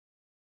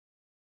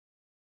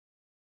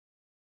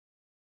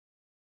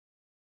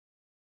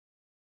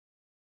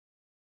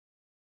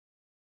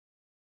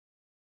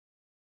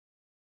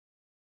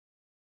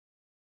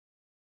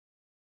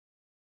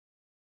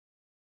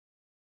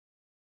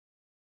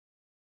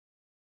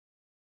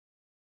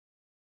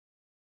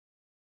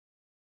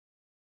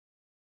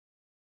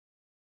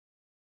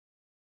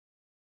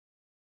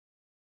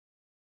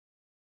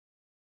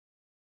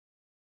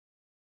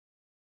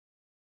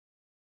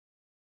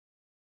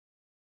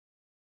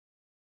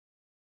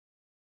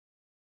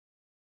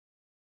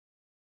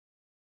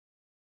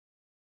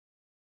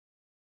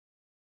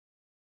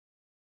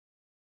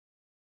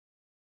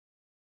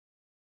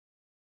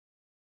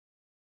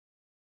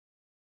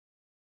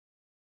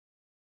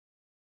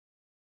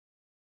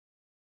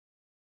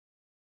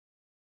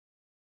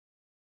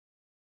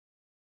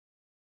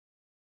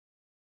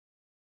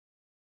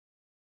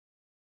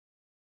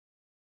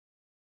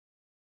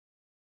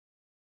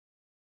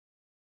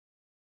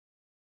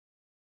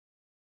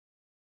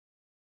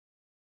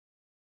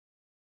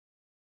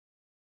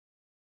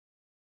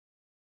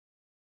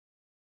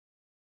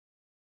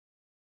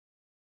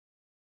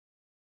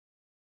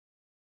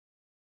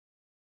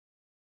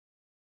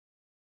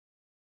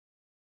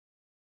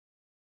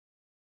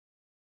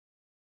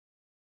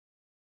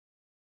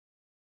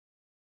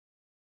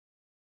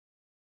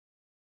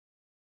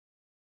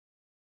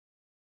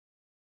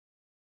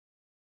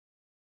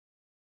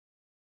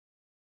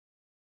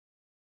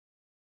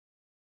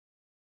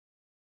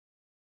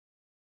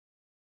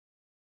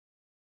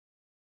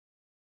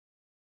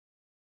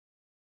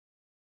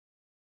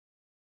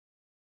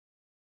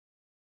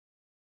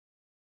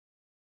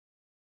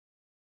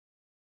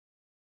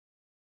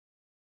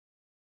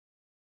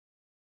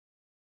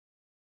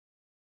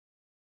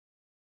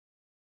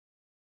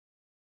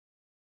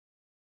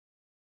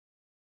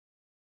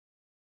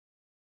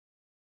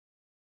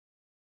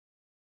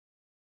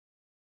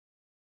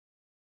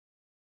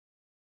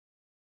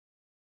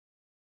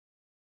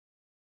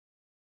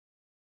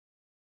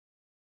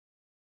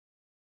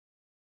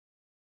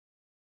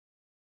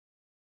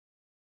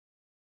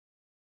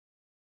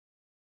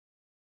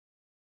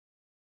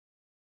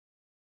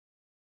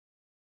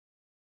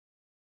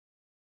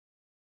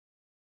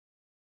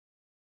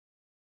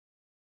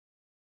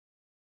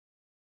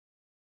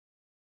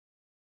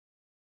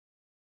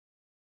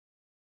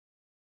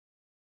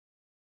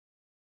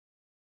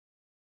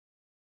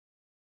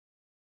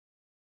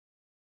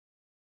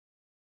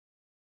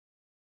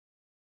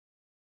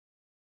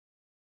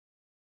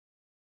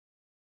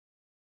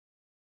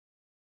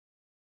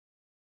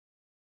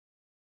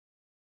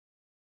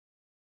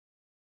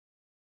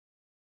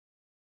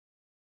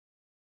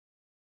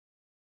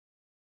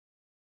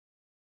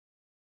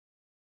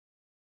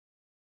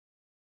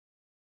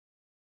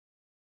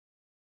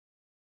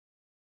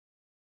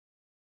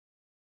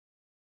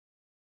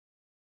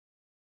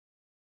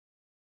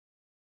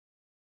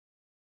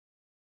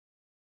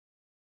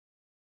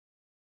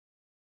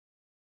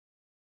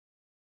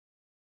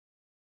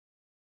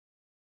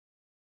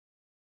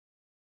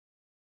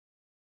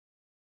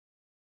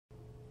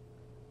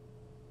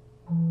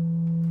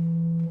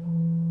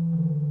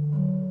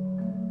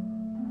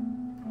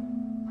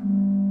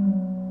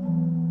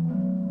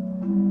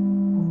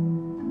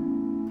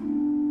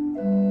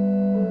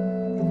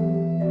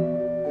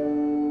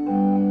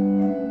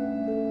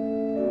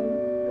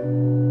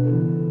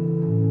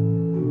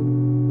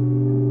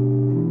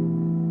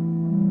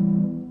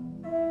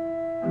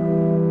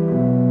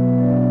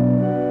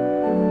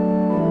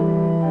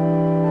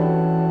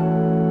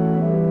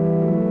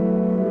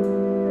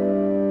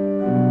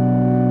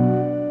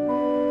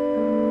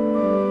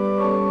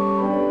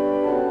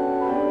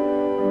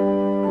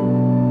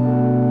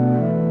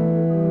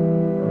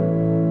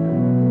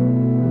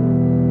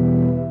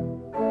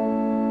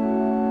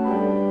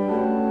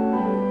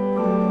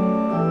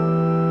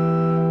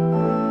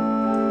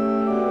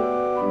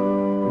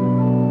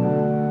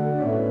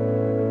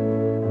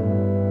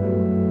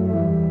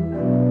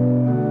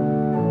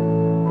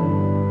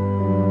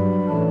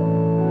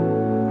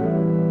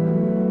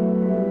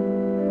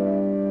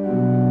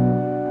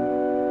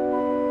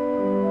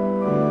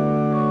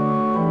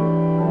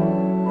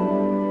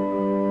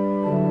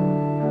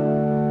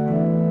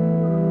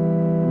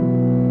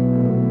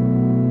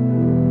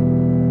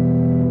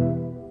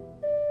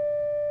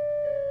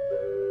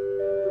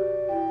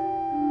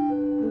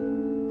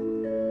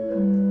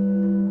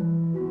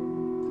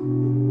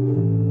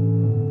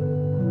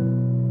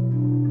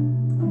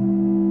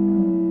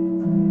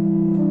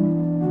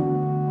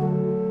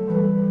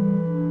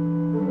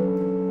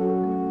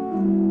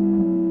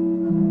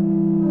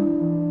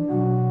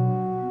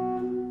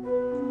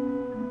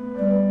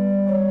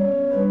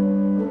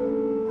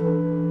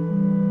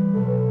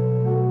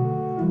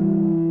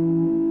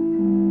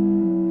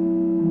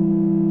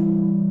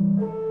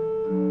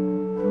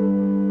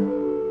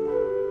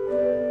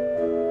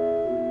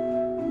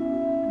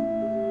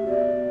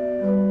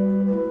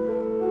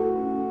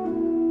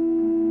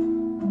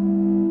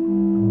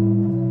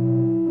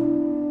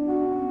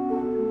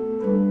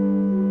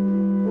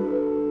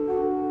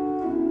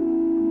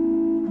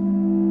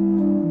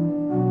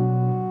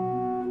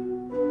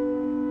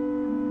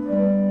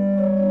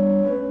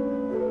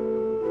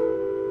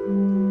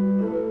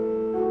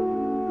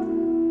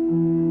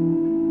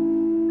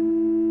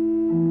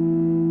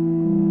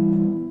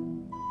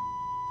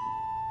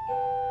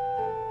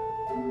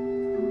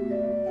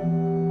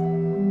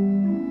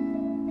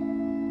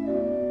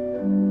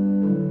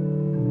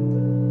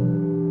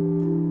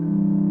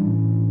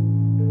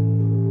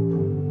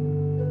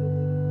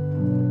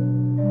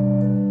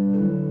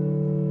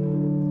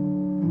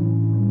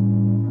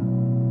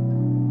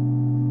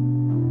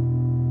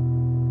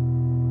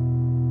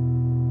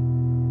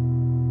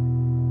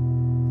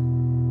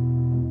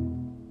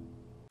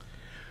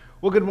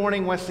Well, good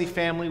morning, Wesley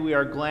family. We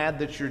are glad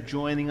that you're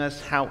joining us,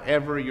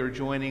 however you're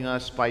joining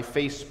us, by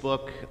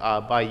Facebook,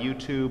 by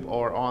YouTube,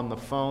 or on the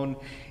phone.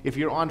 If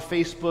you're on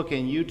Facebook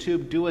and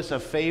YouTube, do us a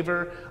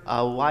favor,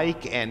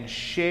 like and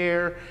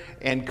share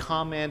and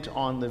comment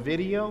on the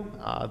video.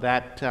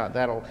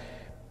 That'll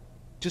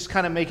just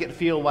kind of make it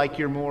feel like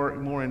you're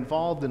more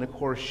involved, and of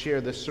course,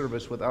 share this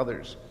service with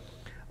others.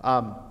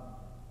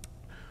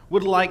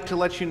 Would like to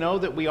let you know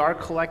that we are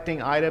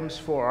collecting items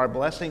for our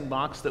blessing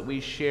box that we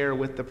share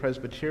with the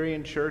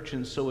Presbyterian Church,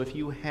 and so if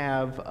you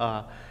have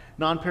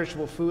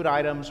non-perishable food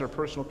items or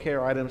personal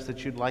care items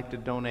that you'd like to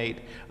donate,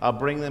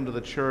 bring them to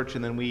the church,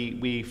 and then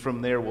we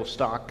from there will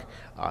stock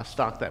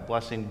that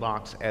blessing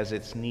box as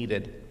it's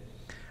needed.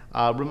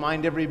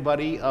 Remind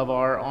everybody of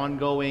our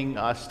ongoing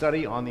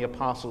study on the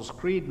Apostles'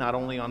 Creed, not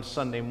only on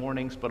Sunday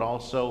mornings, but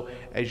also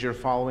as you're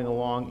following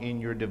along in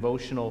your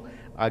devotional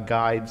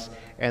guides,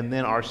 and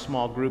then our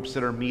small groups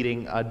that are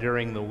meeting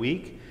during the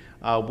week.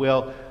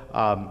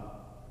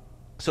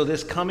 So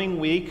this coming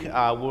week,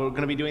 we're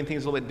going to be doing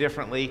things a little bit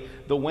differently.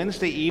 The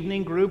Wednesday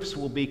evening groups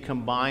will be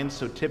combined,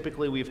 so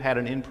typically we've had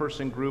an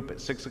in-person group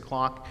at 6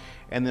 o'clock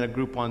and then a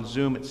group on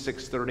Zoom at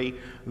 6:30.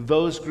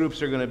 Those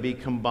groups are going to be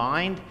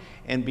combined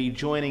and be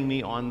joining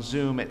me on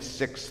Zoom at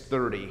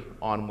 6:30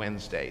 on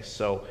Wednesday.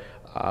 So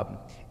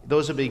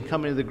those who have been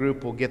coming to the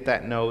group will get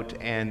that note,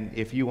 and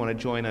if you want to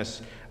join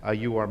us,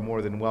 you are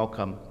more than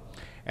welcome.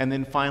 And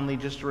then finally,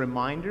 just a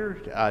reminder,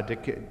 I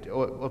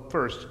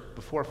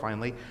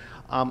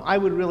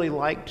would really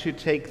like to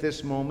take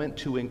this moment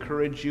to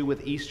encourage you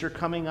with Easter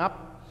coming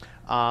up.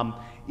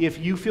 If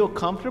you feel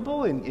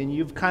comfortable and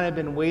you've kind of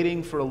been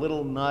waiting for a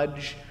little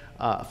nudge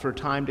for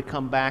time to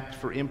come back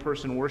for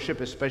in-person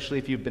worship, especially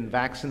if you've been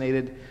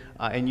vaccinated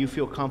and you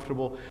feel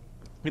comfortable,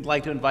 we'd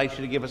like to invite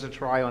you to give us a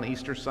try on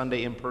Easter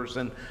Sunday in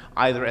person,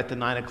 either at the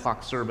 9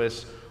 o'clock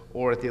service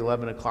or at the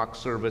 11 o'clock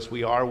service.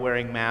 We are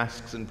wearing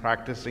masks and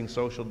practicing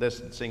social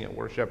distancing at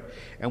worship,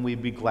 and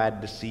we'd be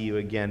glad to see you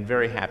again.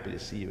 Very happy to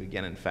see you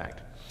again, in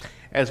fact.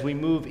 As we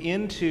move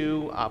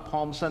into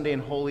Palm Sunday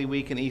and Holy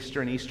Week and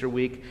Easter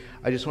week,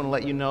 I just want to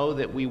let you know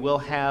that we will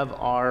have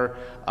our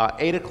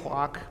 8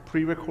 o'clock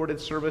pre-recorded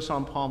service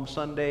on Palm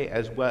Sunday,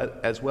 as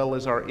well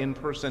as our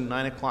in-person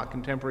 9 o'clock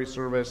contemporary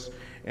service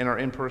and our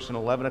in-person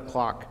 11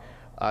 o'clock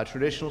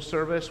traditional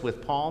service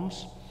with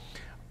palms.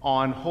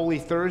 On Holy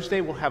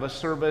Thursday, we'll have a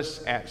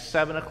service at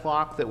 7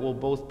 o'clock that will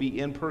both be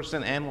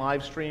in-person and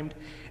live-streamed,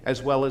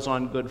 as well as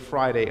on Good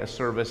Friday, a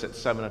service at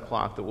 7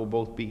 o'clock that will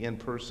both be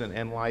in-person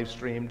and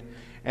live-streamed.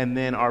 And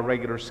then our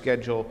regular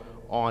schedule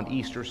on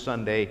Easter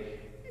Sunday,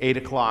 8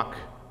 o'clock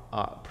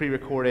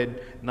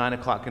pre-recorded, 9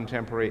 o'clock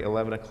contemporary,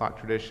 11 o'clock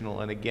traditional.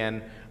 And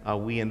again,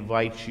 we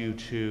invite you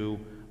to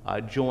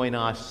join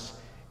us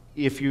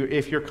if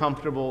you're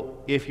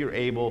comfortable, if you're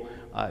able,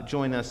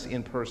 join us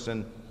in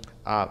person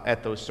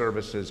at those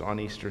services on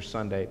Easter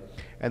Sunday.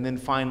 And then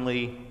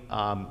finally,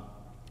 I'd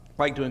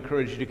like to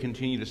encourage you to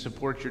continue to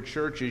support your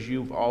church, as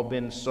you've all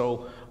been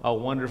so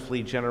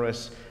wonderfully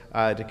generous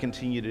to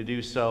continue to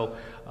do so.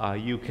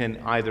 You can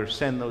either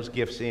send those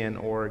gifts in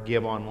or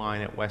give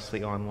online at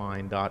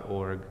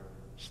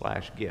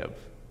wesleyonline.org/give.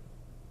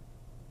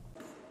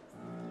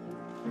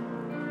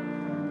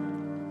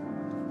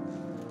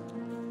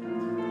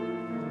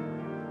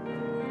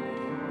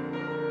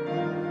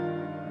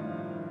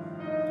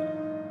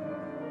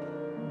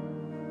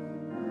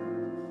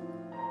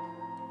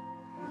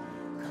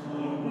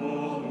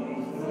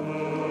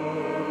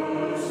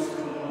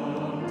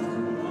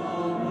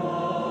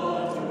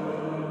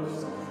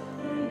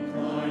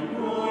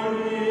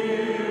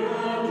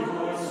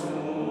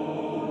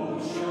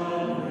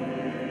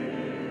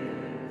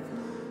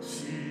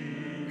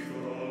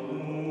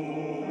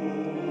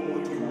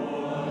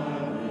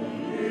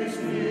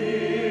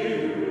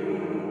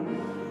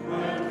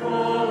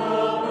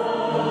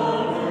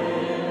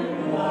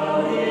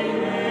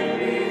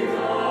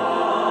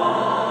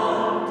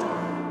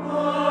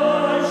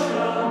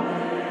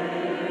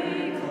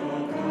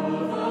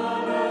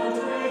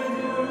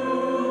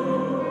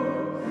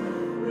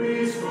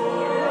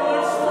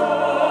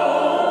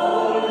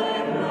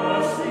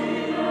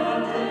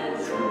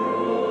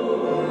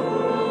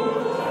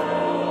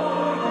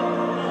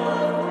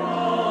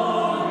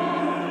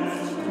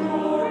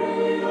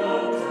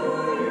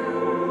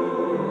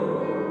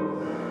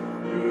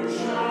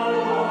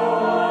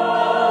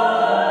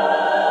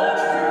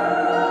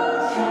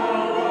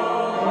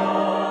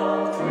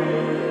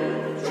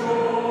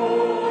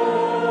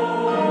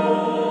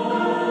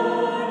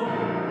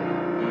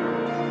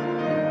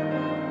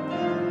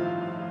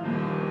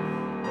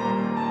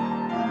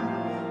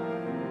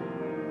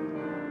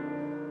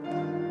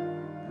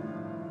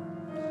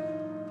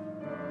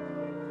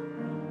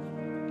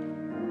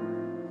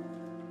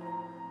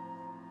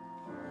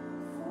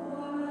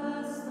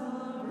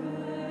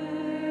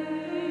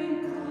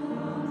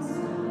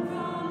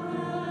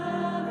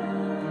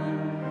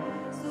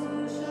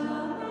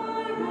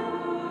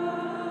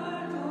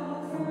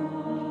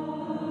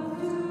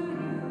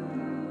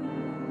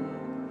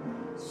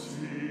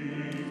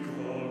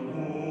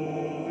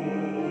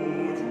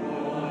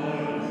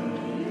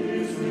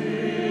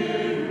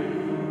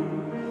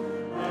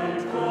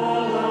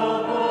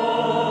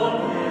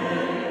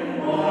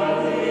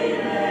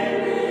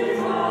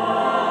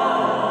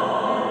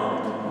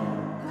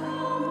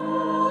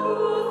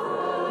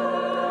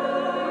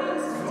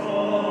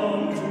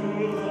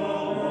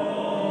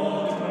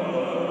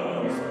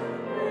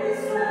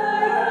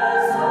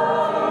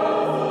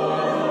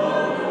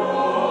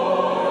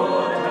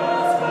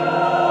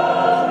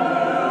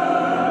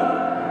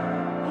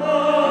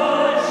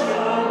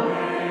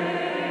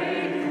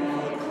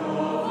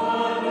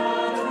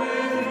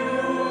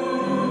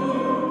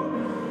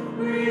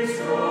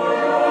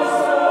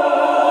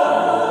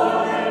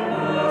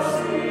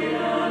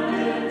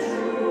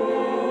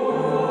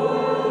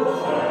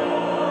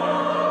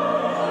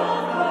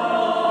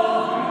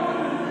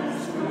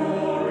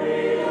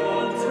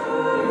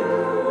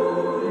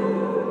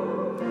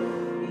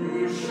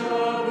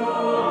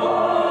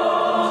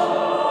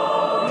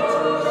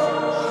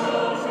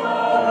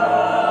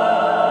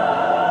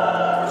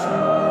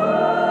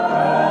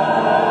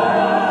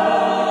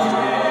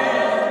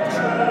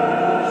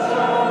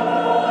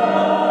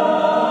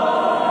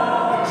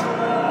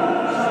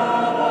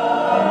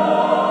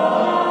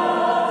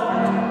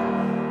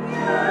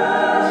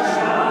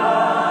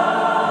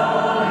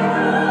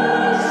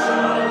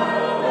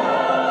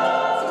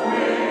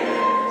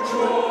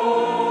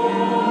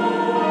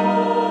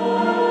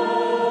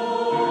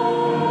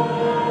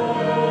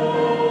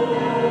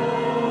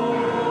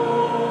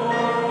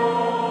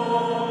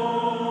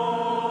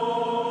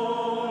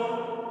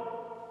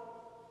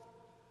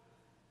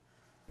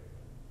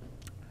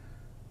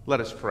 Let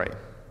us pray.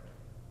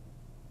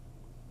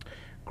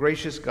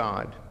 Gracious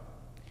God,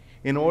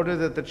 in order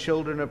that the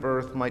children of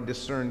earth might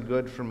discern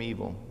good from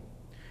evil,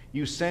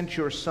 you sent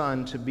your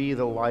Son to be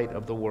the light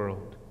of the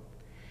world.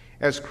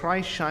 As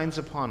Christ shines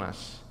upon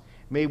us,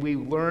 may we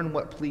learn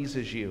what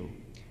pleases you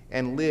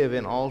and live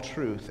in all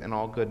truth and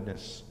all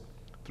goodness,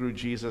 through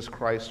Jesus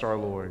Christ our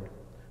Lord,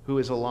 who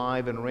is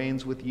alive and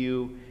reigns with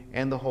you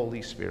and the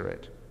Holy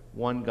Spirit,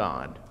 one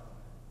God,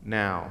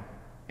 now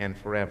and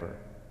forever.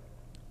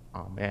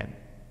 Amen.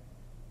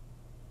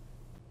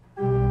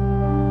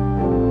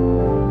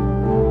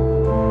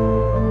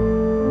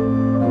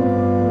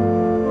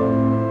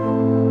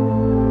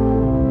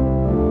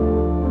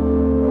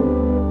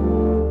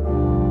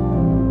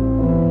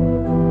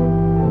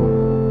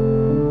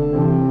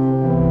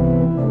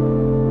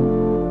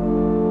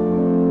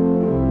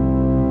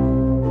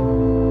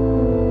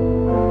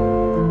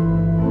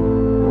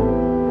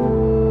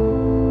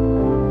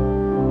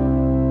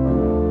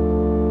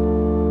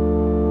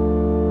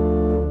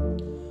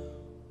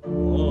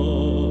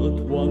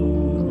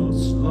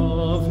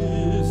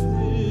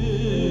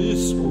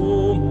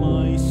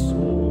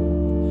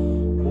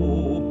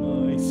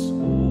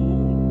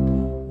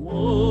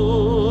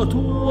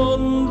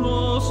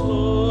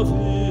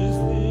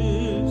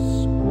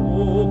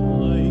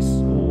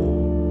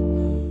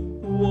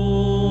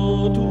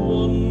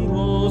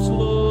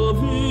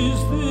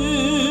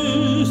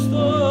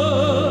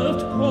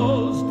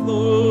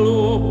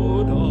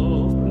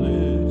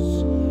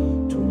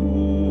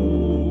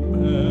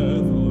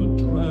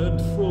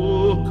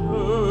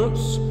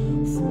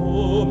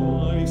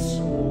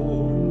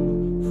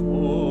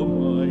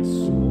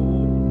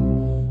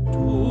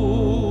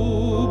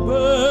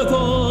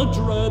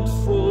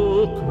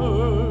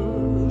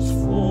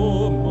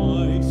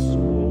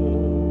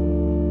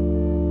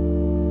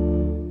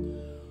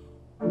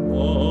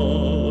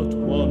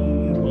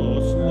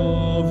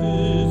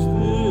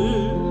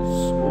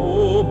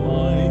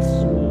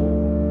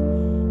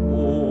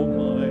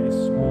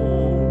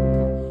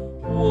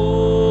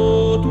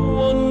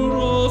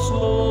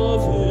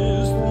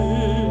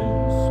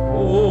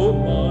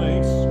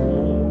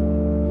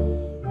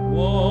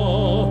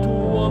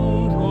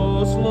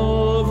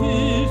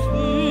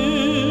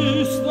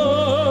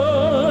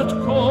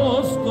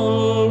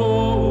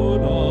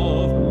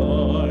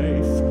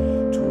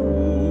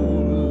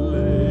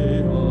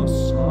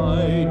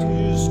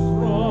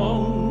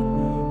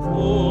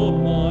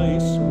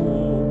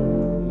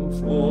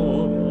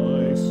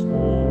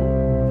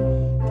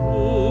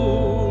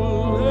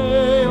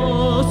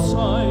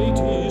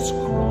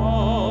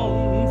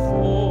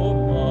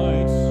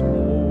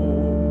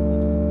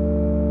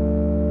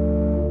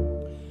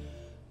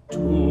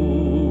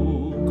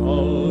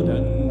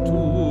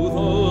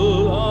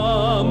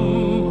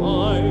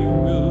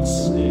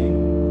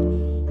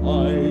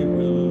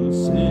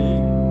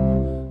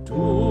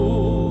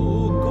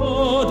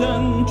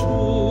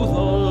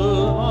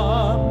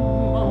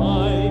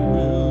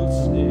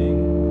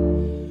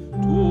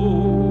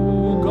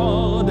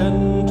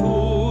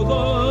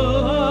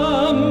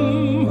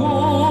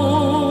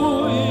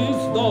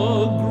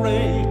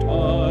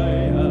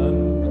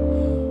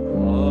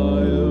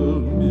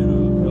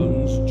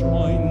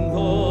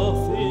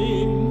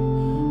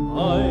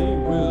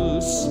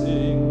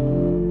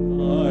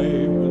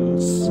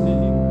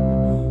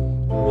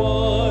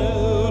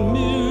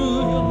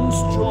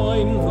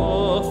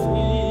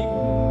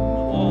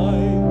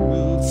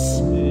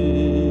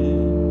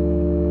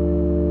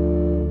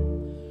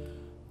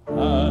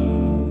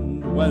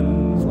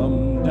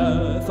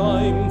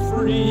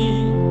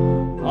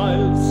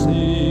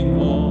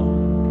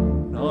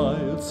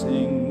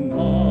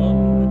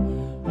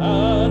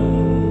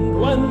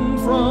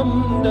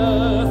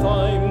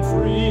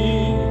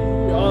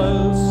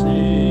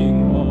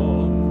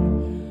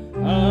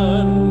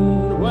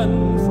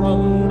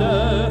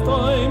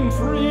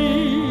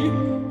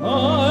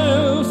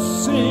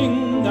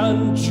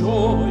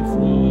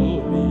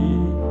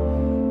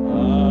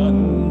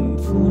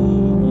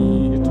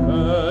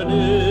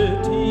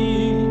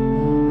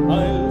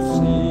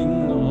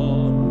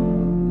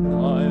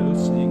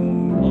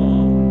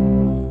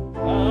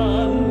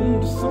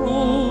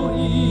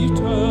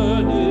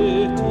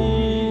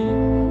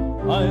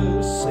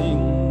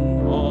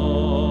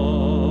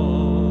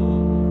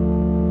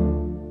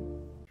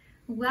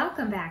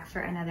 Welcome back for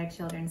another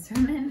children's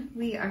sermon.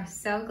 We are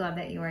so glad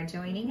that you are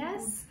joining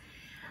us.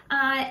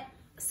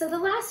 So the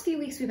last few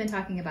weeks we've been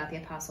talking about the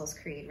Apostles'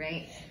 Creed,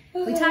 right?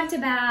 We talked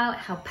about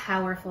how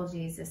powerful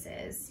Jesus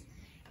is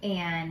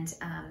and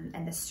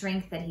the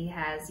strength that he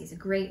has. He's a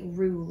great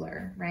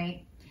ruler,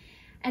 right?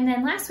 And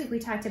then last week we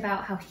talked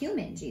about how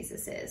human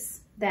Jesus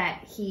is,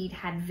 that he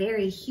had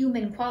very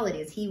human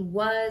qualities. He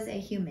was a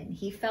human.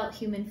 He felt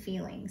human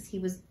feelings. He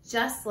was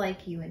just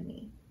like you and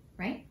me,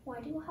 right? Why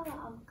do you have an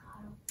avocado?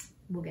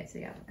 We'll get to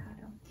the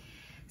avocado.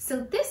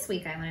 So this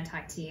week I want to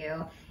talk to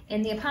you.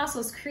 In the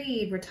Apostles'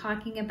 Creed, we're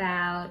talking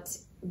about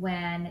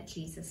when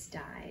Jesus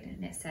died.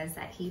 And it says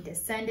that he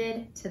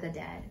descended to the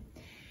dead.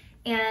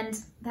 And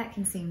that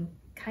can seem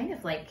kind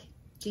of like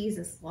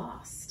Jesus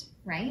lost,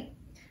 right?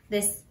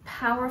 This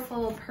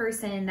powerful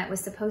person that was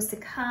supposed to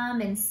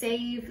come and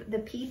save the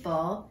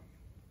people,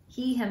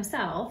 he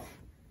himself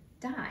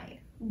died.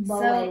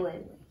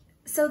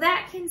 So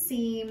that can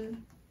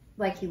seem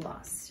like he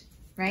lost,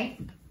 right?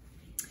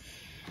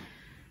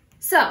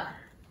 So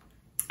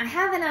I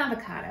have an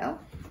avocado,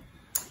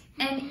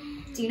 and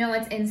do you know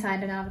what's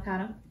inside an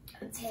avocado?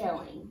 A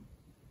filling.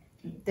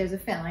 There's a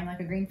filling, like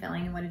a green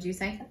filling, and what did you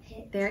say? A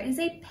pit. There is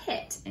a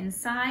pit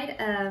inside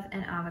of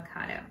an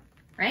avocado,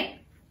 right?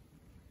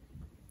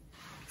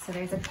 So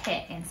there's a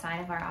pit inside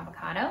of our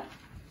avocado.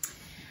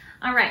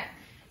 All right,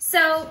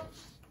 so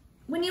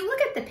when you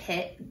look at the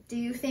pit, do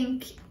you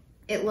think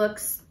it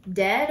looks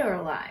dead or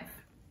alive?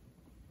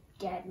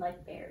 Dead,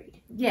 like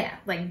buried. Yeah,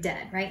 like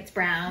dead, right? It's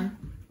brown.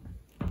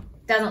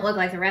 Doesn't look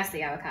like the rest of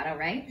the avocado,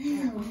 right?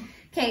 No.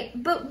 Okay,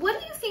 but what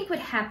do you think would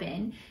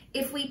happen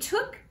if we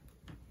took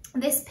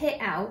this pit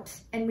out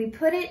and we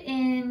put it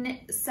in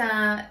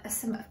some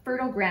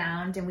fertile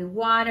ground and we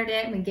watered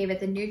it and we gave it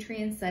the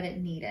nutrients that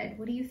it needed?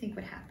 What do you think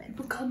would happen? It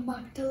would come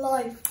back to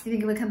life. You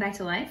think it would come back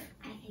to life?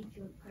 I think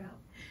it would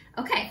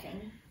grow. Okay,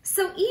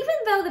 so even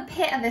though the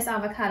pit of this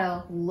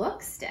avocado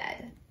looks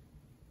dead,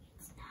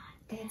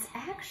 it's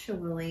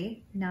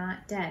actually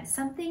not dead.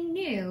 Something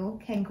new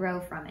can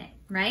grow from it,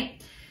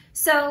 right?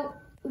 So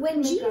when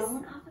Can we Jesus, grow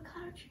an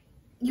avocado tree?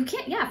 you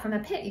can't, yeah, from a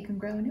pit you can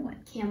grow a new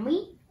one. Can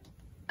we?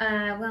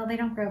 Well, they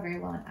don't grow very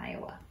well in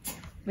Iowa.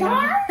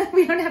 Darn!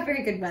 We don't have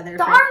very good weather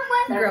Darn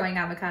for weather! growing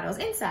avocados.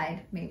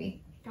 Inside,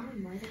 maybe.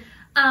 Darn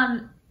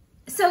weather.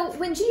 So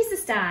when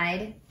Jesus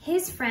died,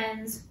 his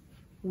friends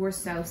were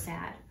so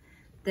sad.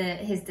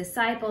 His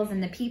disciples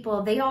and the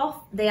people, they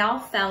all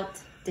felt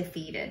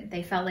defeated.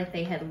 They felt like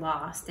they had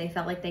lost. They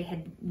felt like they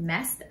had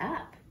messed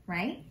up,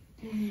 right?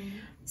 Mm-hmm.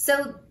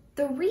 So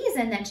the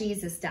reason that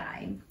Jesus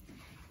died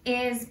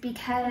is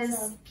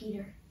because,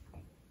 Peter.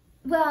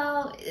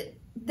 well,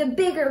 the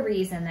bigger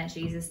reason that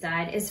Jesus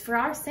died is for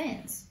our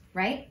sins,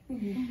 right?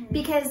 Mm-hmm.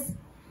 Because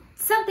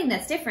something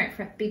that's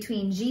different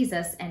between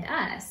Jesus and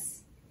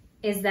us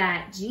is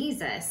that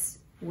Jesus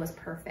was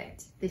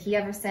perfect. Did he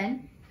ever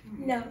sin?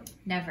 No.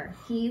 Never.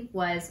 He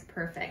was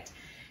perfect.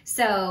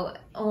 So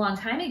a long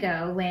time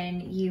ago,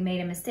 when you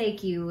made a mistake,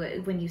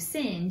 when you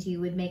sinned, you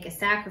would make a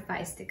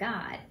sacrifice to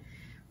God.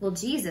 Well,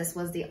 Jesus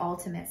was the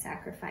ultimate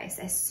sacrifice.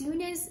 As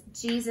soon as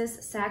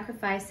Jesus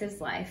sacrificed his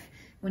life,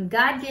 when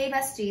God gave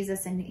us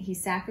Jesus and he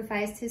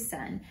sacrificed his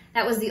son,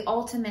 that was the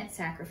ultimate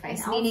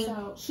sacrifice, And meaning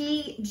also,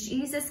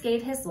 Jesus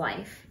gave his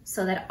life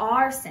so that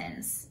our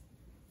sins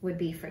would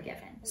be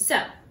forgiven.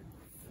 So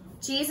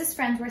Jesus'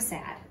 friends were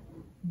sad,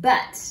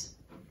 but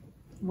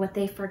what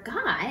they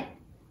forgot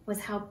was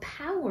how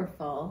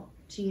powerful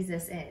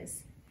Jesus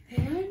is.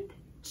 and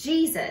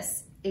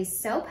Jesus is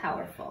so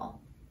powerful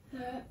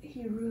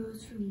he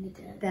rose from the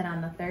dead. that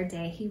on the third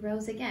day he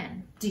rose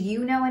again. Do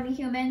you know any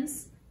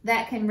humans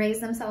that can raise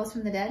themselves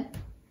from the dead?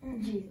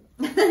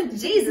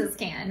 Jesus. Jesus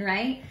can,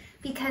 right?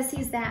 Because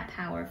he's that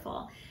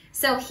powerful.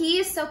 So he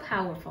is so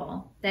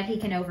powerful that he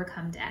can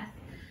overcome death.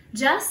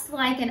 Just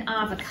like an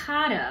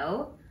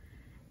avocado,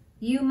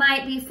 you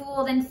might be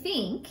fooled and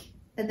think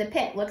that the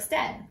pit looks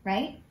dead,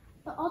 right?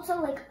 But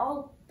also, like,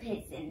 all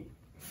pits and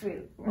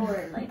fruit,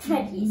 or like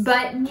veggies.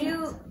 But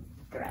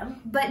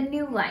grow.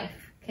 new life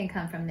can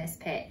come from this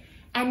pit.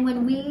 And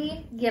when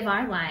we give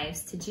our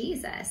lives to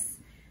Jesus,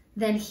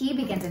 then he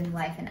begins a new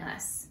life in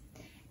us.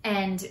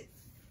 And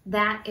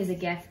that is a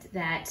gift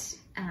that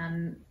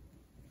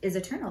is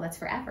eternal, that's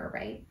forever,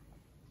 right?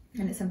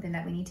 And it's something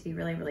that we need to be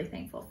really, really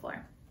thankful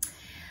for.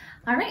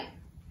 All right,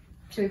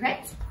 should we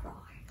pray?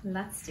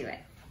 Let's do it.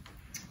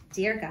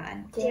 Dear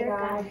God, Dear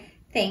God,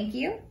 thank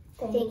you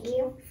thank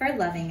you for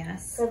loving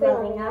us for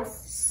loving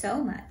us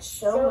so much.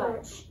 so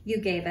much. You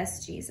gave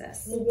us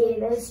Jesus. You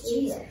gave us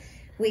Jesus.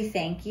 We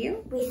thank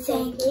you We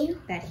thank you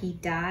that he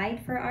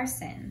died for our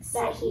sins,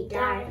 that he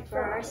died for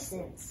our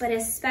sins, but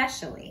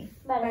especially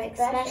but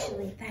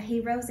especially that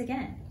he rose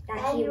again.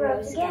 that he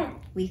rose again.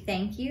 We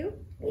thank you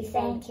We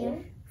thank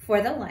you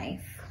for the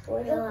life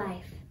for the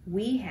life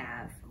we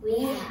have we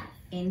have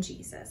in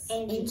Jesus.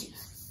 in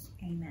Jesus.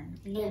 Amen.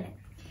 Amen.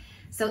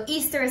 So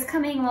Easter is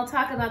coming. We'll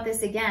talk about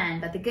this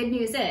again, but the good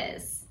news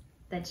is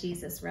that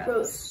Jesus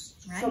rose.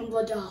 Right? from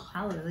the dead.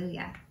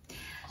 Hallelujah.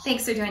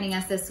 Thanks for joining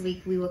us this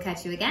week. We will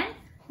catch you again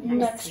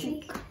Next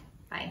week.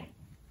 Bye.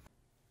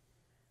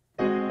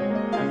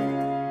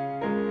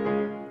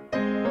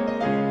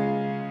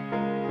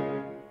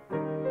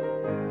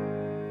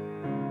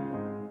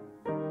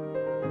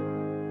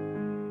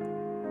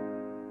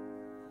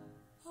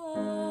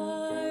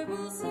 I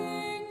will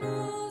sing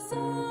new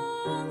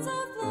songs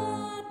of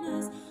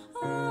gladness.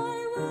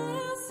 I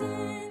will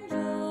sing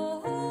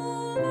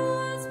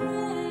Jehovah's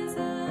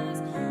praises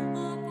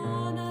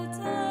upon a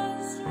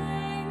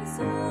 10-string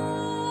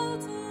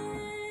psaltery.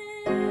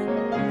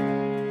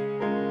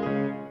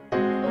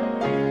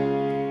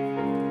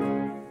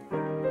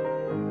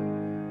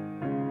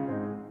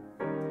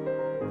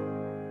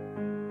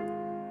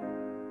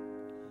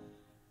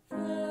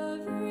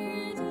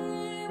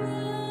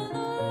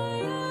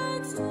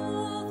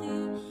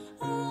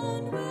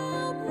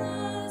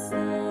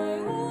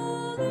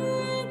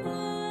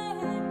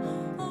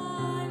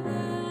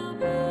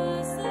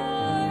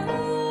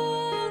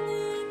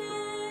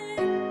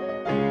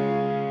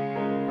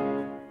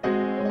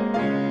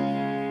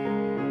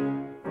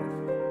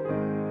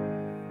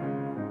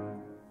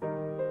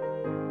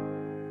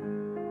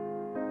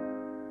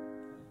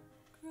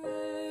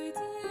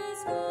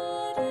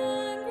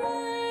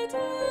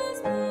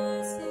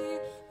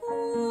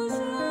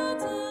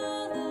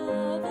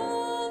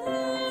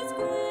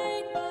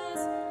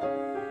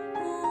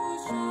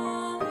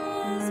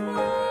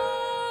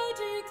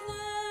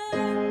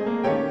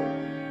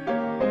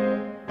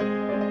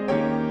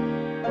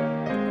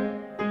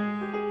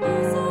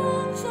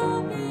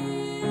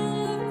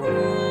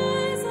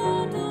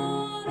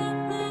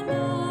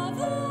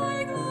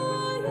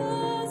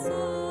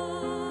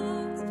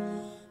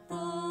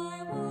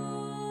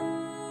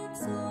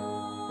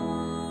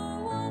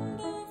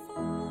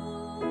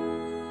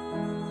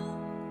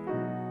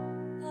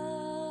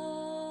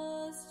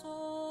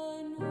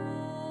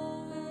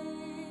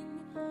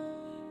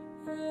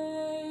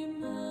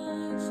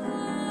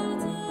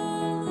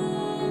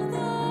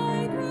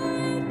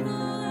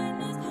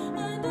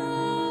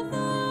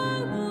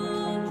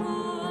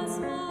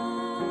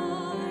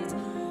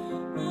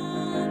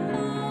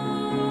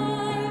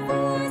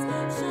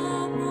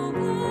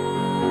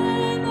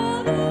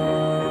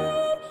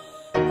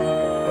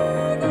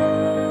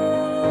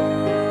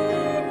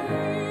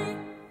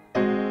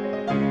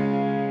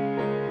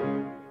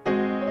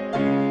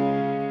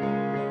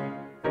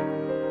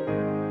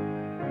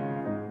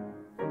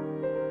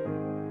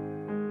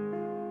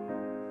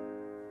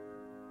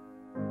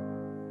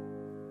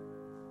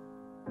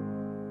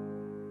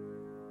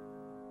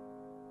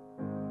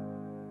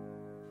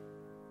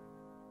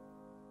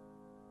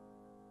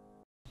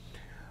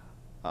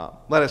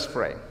 Let us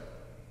pray.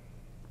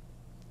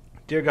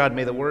 Dear God,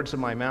 may the words of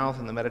my mouth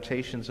and the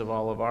meditations of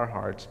all of our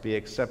hearts be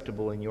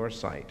acceptable in your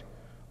sight,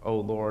 O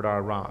Lord,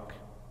 our rock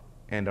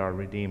and our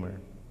Redeemer.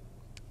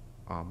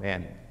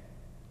 Amen.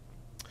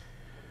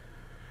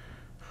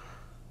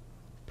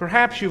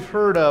 Perhaps you've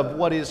heard of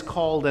what is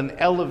called an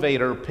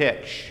elevator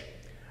pitch.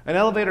 An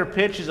elevator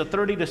pitch is a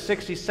 30 to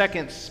 60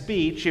 second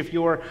speech. If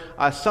you're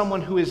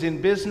someone who is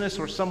in business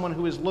or someone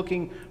who is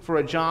looking for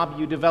a job,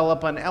 you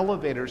develop an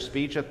elevator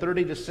speech, a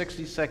 30 to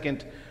 60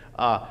 second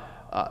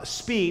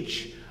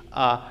speech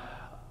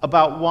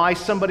about why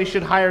somebody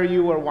should hire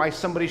you or why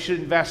somebody should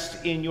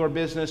invest in your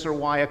business or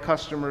why a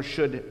customer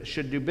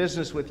should do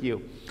business with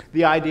you.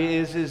 The idea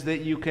is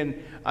that you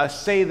can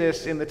say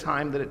this in the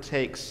time that it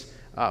takes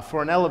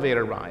for an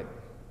elevator ride.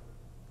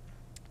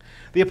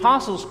 The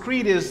Apostles'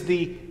 Creed is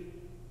the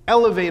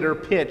elevator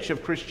pitch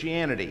of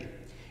Christianity.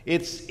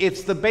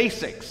 It's the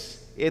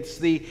basics.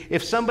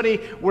 If somebody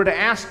were to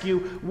ask you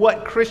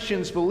what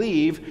Christians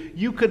believe,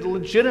 you could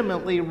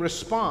legitimately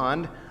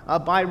respond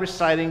by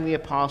reciting the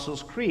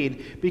Apostles'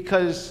 Creed,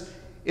 because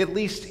at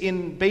least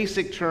in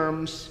basic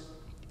terms,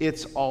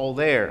 it's all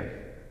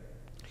there.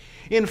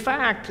 In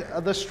fact,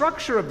 the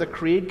structure of the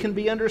Creed can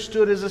be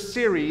understood as a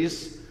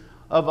series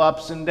of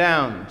ups and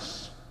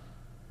downs.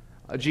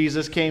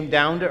 Jesus came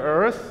down to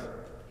earth.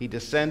 He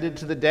descended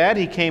to the dead.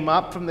 He came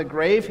up from the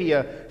grave. He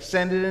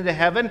ascended into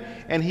heaven,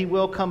 and he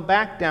will come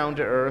back down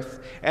to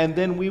earth, and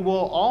then we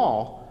will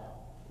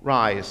all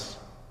rise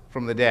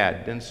from the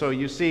dead. And so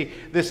you see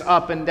this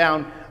up and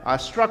down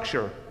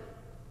structure.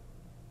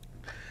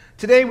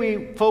 Today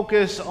we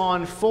focus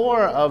on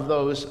 4 of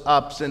those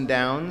ups and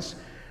downs,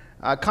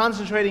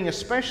 concentrating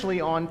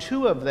especially on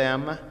 2 of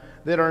them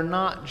that are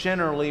not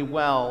generally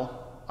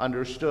well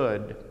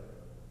understood.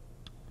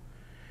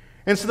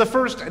 And so the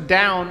first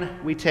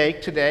down we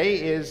take today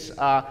is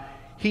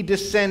he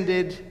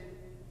descended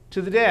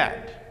to the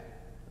dead.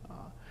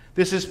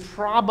 This is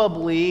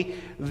probably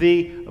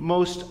the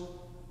most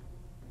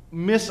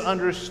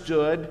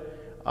misunderstood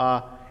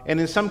and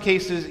in some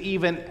cases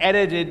even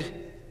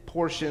edited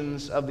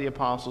portions of the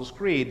Apostles'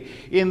 Creed.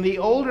 In the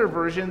older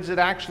versions, it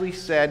actually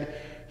said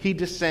he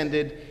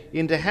descended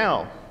into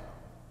hell.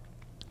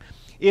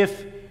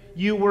 If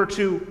you were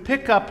to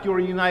pick up your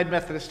United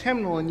Methodist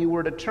hymnal and you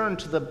were to turn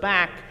to the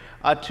back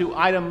to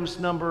item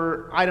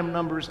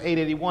numbers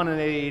 881 and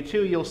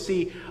 882, you'll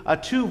see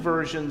 2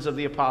 versions of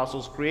the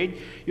Apostles'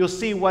 Creed. You'll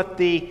see what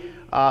the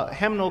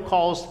hymnal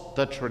calls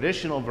the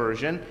traditional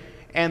version,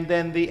 and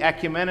then the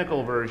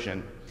ecumenical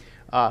version.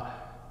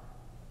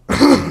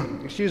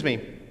 Excuse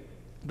me.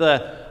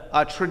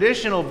 The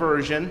traditional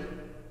version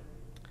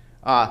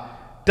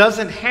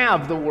doesn't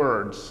have the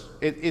words.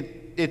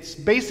 It's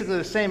basically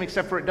the same,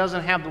 except for it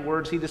doesn't have the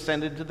words "he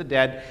descended to the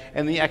dead,"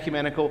 and the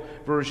ecumenical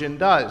version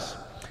does.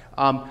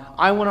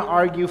 I want to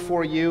argue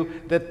for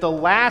you that the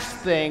last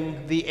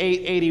thing the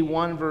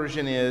 881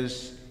 version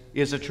is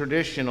a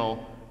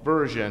traditional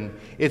version.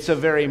 It's a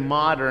very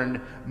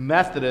modern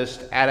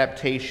Methodist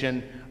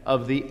adaptation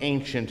of the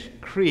ancient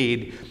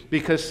creed,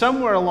 because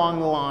somewhere along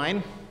the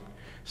line,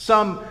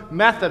 some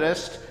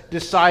Methodist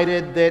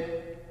decided that,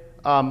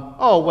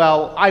 oh,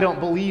 well, I don't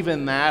believe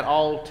in that,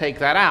 I'll take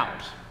that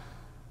out.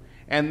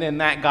 And then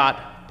that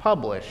got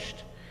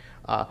published.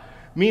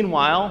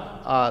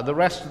 Meanwhile, the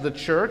rest of the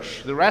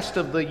church, the rest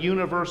of the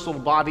universal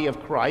body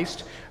of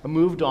Christ,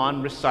 moved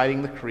on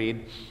reciting the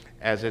creed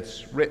as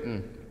it's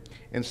written.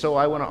 And so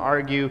I want to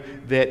argue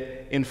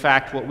that, in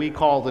fact, what we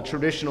call the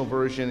traditional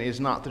version is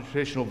not the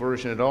traditional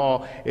version at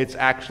all. It's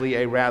actually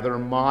a rather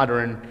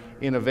modern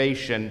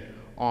innovation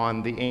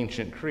on the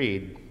ancient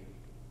creed.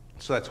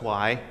 So that's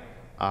why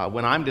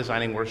when I'm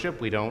designing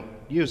worship, we don't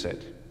use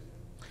it.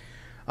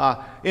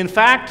 In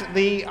fact,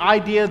 the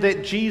idea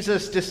that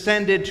Jesus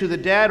descended to the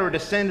dead or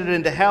descended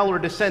into hell or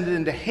descended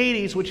into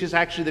Hades, which is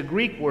actually the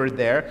Greek word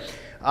there,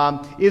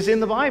 is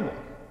in the Bible.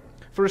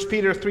 1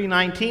 Peter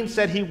 3:19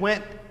 said he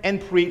went and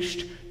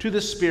preached to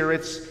the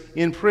spirits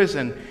in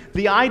prison.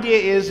 The idea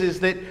is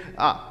that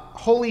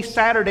Holy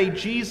Saturday,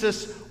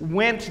 Jesus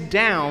went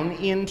down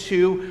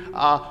into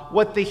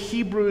what the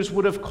Hebrews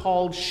would have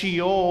called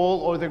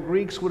Sheol, or the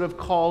Greeks would have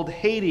called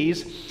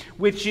Hades,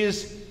 which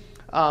is,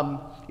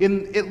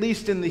 at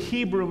least in the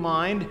Hebrew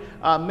mind,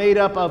 made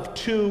up of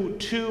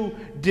two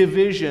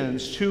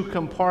divisions, 2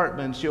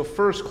 compartments,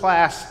 first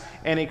class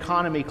and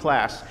economy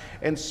class.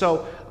 And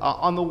so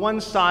on the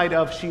one side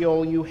of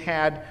Sheol, you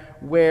had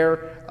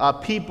where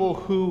people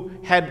who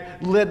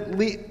had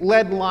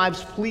led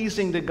lives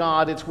pleasing to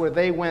God, it's where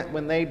they went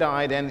when they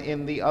died, and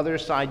in the other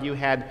side you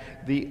had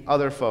the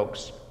other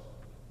folks.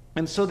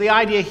 And so the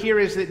idea here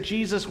is that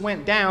Jesus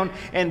went down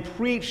and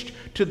preached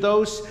to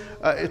those,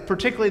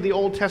 particularly the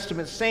Old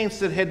Testament saints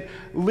that had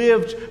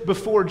lived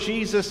before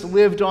Jesus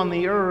lived on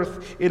the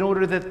earth, in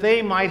order that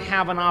they might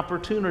have an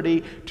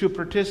opportunity to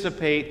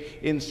participate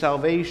in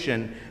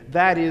salvation.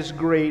 That is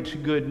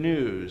great good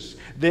news.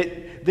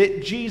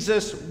 That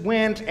Jesus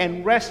went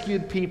and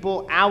rescued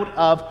people out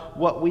of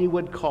what we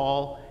would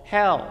call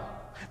hell.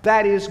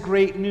 That is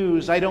great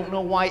news. I don't know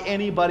why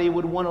anybody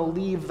would want to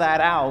leave that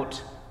out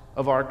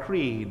of our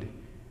creed.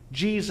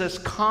 Jesus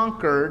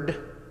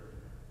conquered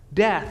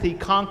death. He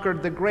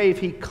conquered the grave.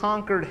 He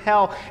conquered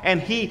hell.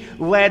 And he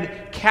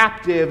led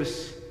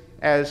captives,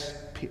 as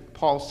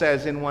Paul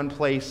says in one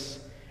place,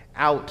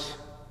 out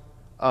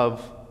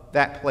of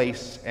that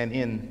place and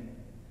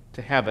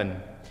into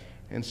heaven.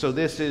 And so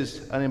this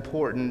is an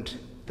important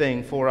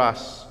thing for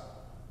us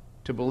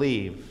to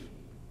believe.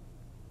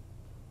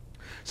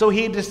 So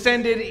he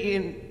descended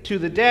into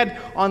the dead.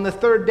 On the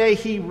third day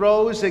he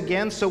rose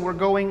again. So we're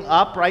going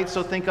up, right?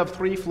 So think of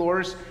 3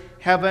 floors: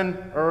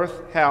 heaven,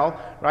 earth, hell,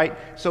 right?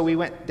 So we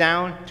went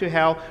down to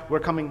hell. We're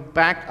coming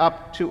back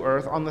up to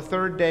earth. On the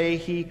third day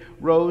he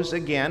rose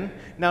again.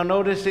 Now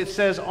notice it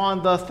says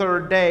on the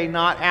third day,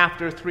 not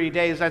after 3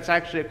 days. That's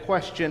actually a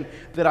question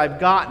that I've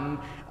gotten.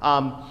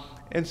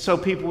 And so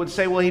people would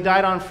say, well, he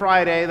died on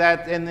Friday,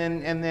 and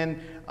then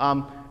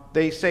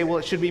they say, well,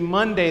 it should be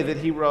Monday that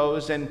he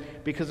rose, and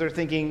because they're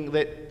thinking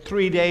that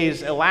 3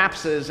 days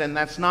elapses, and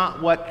that's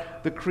not what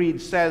the creed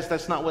says.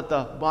 That's not what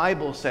the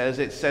Bible says.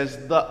 It says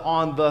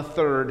on the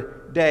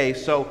third day.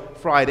 So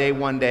Friday,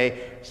 1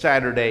 day;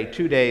 Saturday,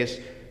 2 days;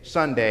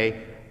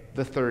 Sunday,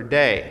 the third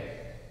day.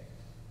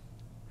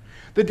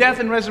 The death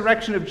and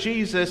resurrection of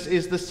Jesus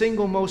is the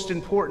single most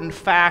important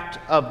fact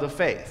of the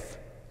faith.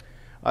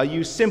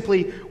 You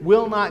simply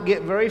will not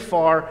get very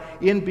far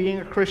in being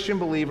a Christian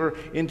believer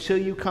until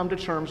you come to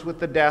terms with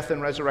the death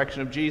and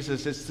resurrection of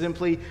Jesus. It's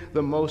simply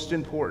the most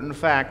important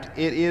fact.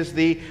 It is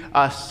the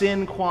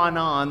sine qua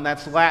non.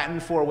 That's Latin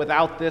for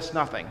without this,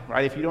 nothing.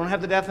 Right? If you don't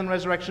have the death and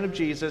resurrection of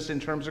Jesus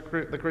in terms of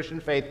the Christian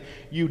faith,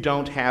 you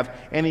don't have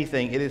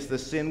anything. It is the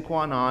sine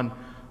qua non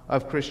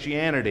of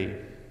Christianity.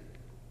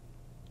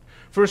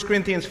 1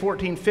 Corinthians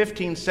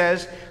 14:15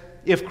 says,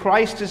 if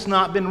Christ has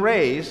not been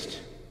raised,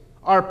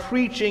 our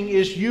preaching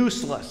is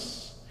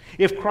useless.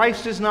 If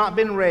Christ has not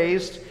been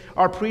raised,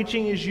 our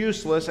preaching is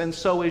useless, and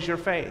so is your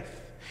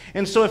faith.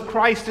 And so if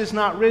Christ is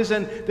not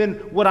risen, then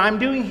what I'm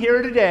doing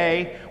here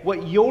today,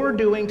 what you're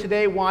doing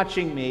today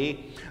watching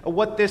me,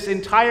 what this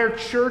entire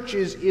church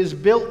is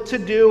built to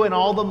do, and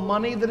all the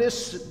money that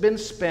has been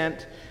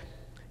spent,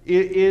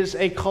 is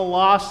a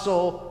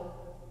colossal,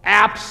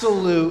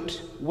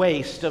 absolute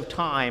waste of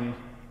time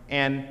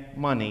and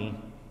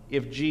money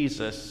if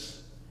Jesus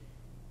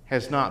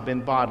has not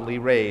been bodily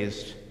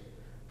raised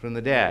from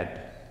the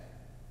dead.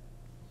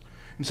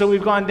 And so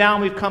we've gone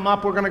down, we've come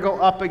up, we're going to go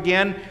up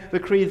again. The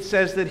creed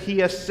says that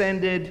he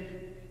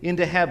ascended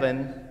into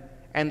heaven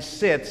and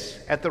sits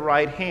at the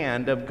right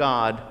hand of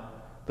God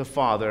the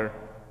Father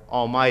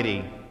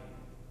Almighty.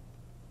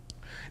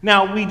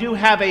 Now, we do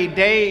have a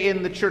day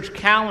in the church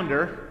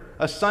calendar,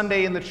 a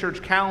Sunday in the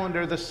church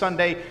calendar, the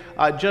Sunday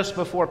just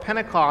before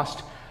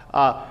Pentecost,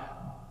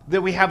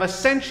 that we have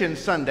Ascension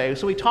Sunday.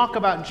 So we talk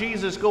about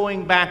Jesus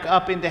going back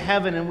up into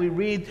heaven, and we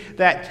read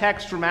that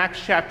text from Acts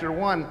chapter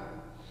 1.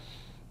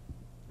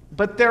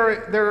 But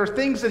there are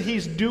things that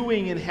he's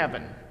doing in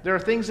heaven. There are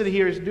things that he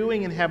is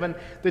doing in heaven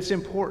that's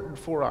important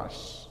for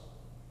us.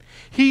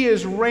 He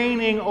is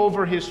reigning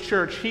over his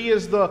church. He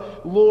is the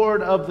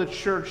Lord of the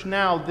church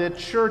now. The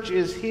church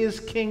is his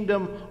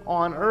kingdom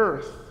on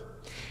earth.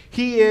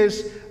 He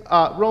is,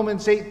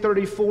 Romans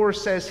 8:34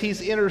 says,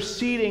 he's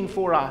interceding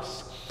for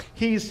us.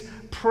 He's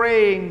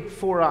praying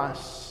for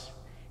us.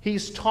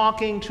 He's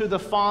talking to the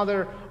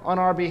Father on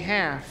our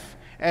behalf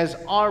as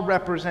our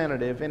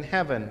representative in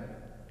heaven.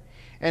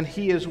 And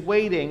he is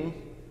waiting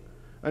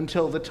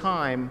until the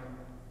time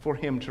for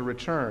him to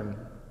return.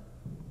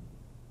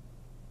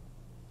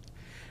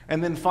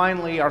 And then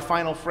finally, our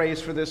final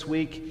phrase for this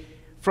week,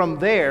 from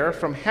there,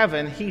 from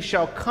heaven, he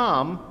shall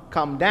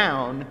come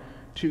down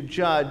to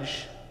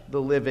judge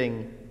the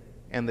living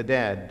and the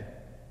dead.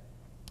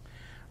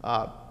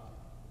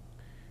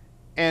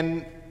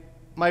 And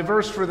my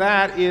verse for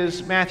that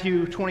is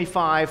Matthew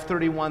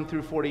 25:31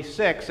 through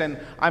 46. And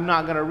I'm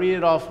not going to read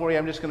it all for you.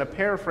 I'm just going to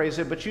paraphrase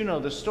it, but you know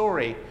the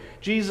story.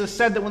 Jesus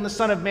said that when the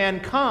Son of Man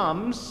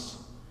comes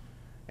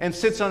and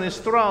sits on his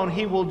throne,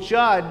 he will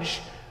judge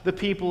the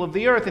people of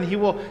the earth, and he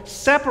will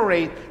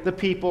separate the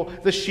people,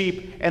 the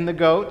sheep and the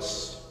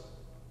goats.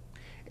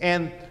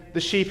 And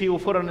the sheep he will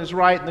put on his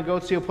right, and the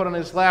goats he will put on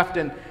his left.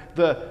 And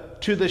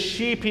to the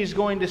sheep he's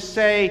going to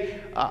say,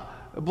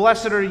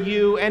 blessed are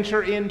you,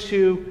 enter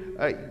into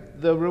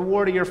the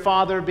reward of your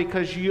Father,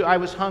 because I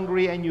was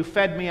hungry and you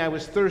fed me, I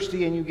was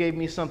thirsty and you gave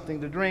me something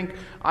to drink,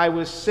 I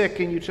was sick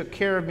and you took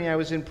care of me, I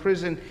was in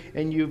prison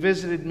and you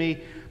visited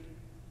me.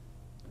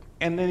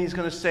 And then he's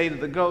going to say to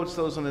the goats,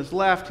 those on his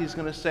left, he's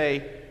going to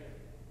say,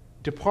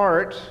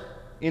 depart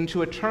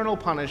into eternal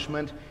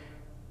punishment,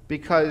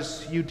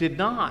 because you did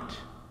not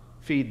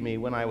feed me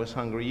when I was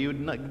hungry, you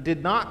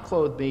did not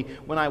clothe me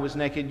when I was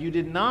naked, you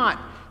did not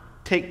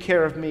take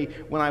care of me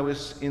when I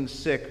was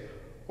sick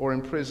or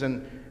in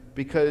prison,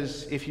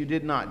 because if you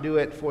did not do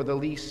it for the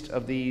least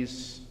of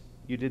these,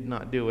 you did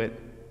not do it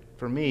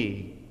for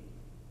me.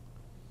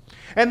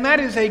 And that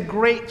is a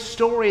great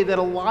story that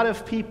a lot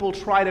of people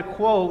try to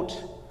quote,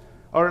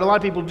 or a lot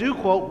of people do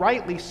quote,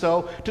 rightly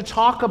so, to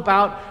talk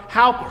about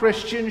how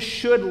Christians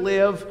should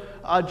live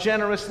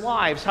generous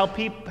lives,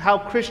 how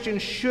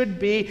Christians should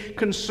be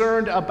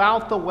concerned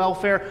about the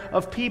welfare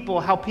of people,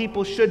 how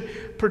people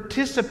should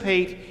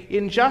participate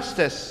in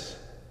justice.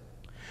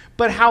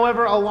 But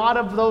however, a lot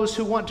of those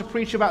who want to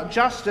preach about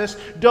justice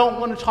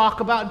don't want to talk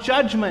about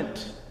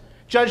judgment.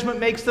 Judgment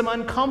makes them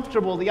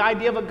uncomfortable. The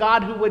idea of a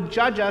God who would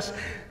judge us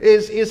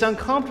is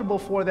uncomfortable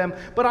for them.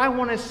 But I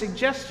want to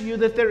suggest to you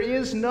that there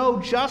is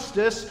no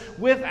justice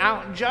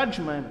without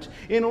judgment.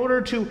 In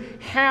order to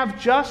have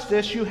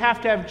justice, you have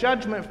to have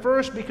judgment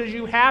first, because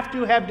you have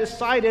to have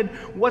decided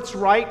what's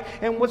right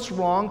and what's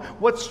wrong,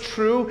 what's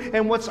true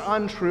and what's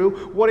untrue,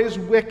 what is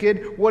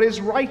wicked, what is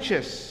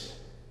righteous.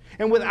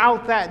 And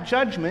without that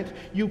judgment,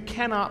 you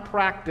cannot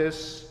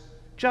practice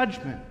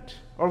judgment.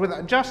 Or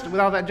without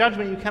that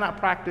judgment, you cannot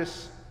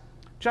practice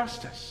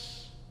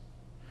justice.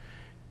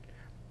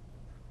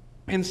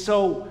 And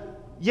so,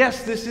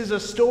 yes, this is a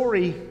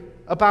story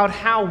about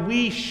how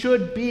we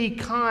should be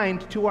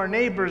kind to our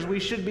neighbors. We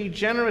should be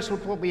generous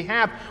with what we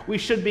have. We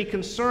should be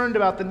concerned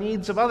about the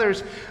needs of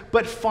others.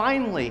 But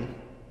finally,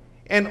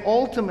 and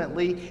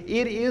ultimately,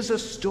 it is a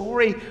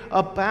story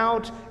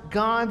about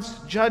God's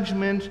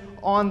judgment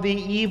on the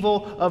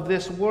evil of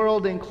this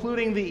world,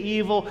 including the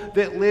evil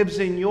that lives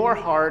in your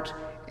heart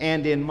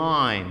and in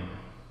mine.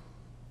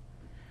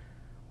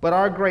 But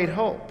our great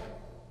hope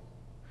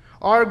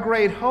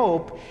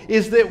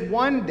is that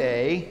one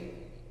day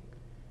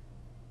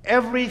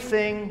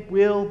everything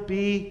will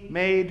be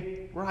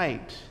made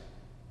right.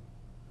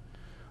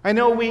 I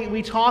know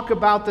we talk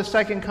about the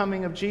second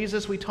coming of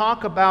Jesus. We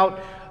talk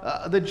about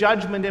the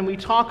judgment, and we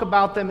talk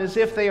about them as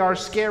if they are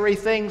scary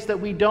things that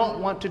we don't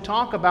want to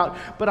talk about.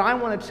 But I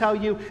want to tell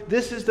you,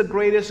 this is the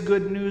greatest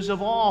good news of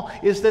all,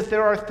 is that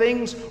there are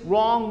things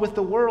wrong with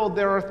the world.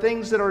 There are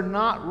things that are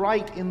not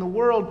right in the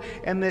world,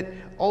 and that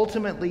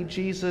ultimately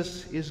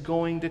Jesus is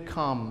going to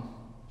come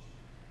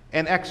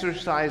and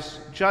exercise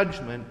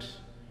judgment,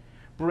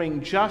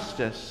 bring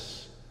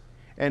justice,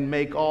 and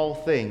make all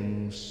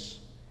things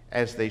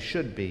as they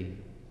should be.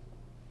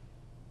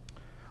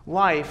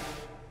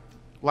 Life,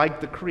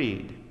 like the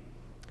creed,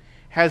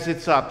 has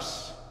its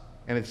ups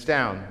and its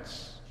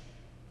downs.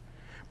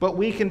 But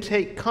we can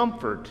take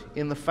comfort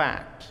in the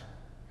fact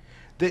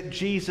that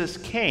Jesus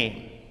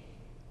came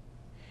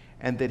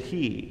and that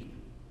he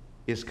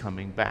is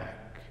coming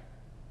back.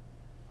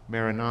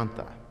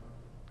 Maranatha,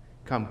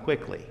 come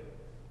quickly,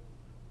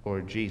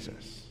 Lord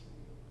Jesus.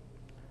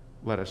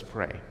 Let us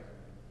pray.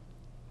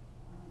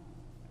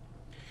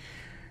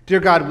 Dear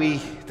God, we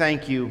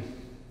thank you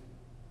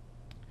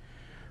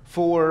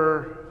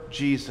for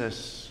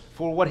Jesus,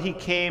 for what he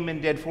came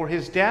and did, for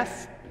his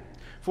death,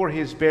 for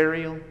his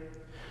burial,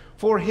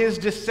 for his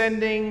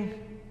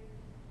descending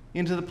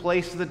into the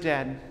place of the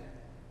dead,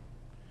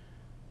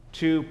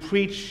 to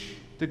preach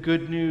the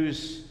good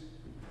news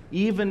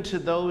even to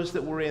those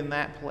that were in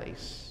that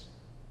place,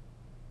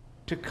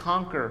 to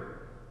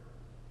conquer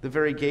the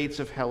very gates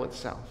of hell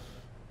itself.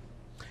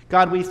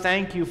 God, we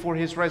thank you for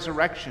his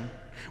resurrection.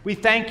 We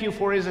thank you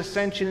for his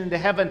ascension into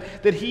heaven,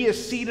 that he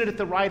is seated at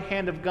the right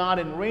hand of God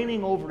and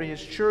reigning over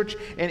his church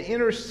and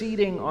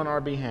interceding on our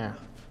behalf.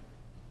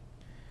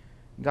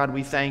 God,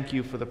 we thank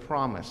you for the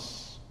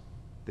promise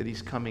that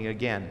he's coming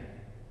again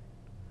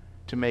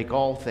to make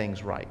all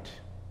things right,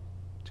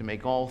 to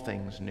make all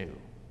things new,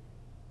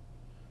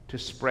 to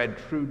spread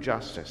true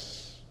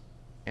justice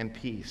and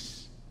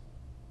peace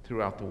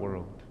throughout the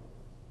world.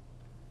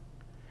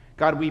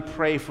 God, we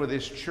pray for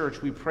this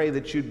church. We pray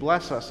that you'd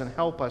bless us and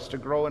help us to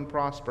grow and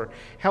prosper.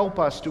 Help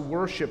us to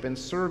worship and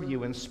serve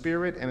you in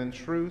spirit and in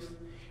truth,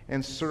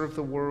 and serve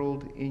the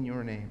world in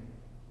your name.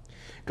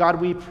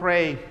 God, we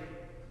pray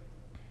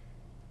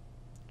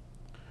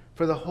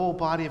for the whole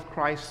body of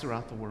Christ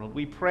throughout the world.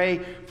 We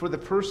pray for the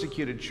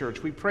persecuted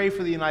church. We pray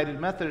for the United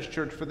Methodist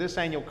Church, for this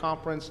annual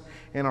conference,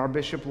 and our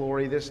Bishop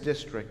Lori, this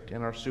district,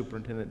 and our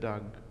Superintendent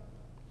Doug.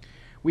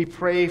 We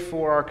pray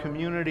for our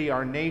community,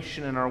 our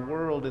nation, and our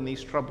world in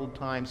these troubled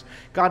times.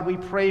 God, we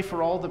pray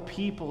for all the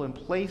people and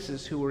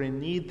places who are in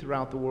need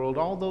throughout the world,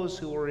 all those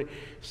who are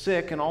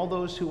sick and all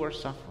those who are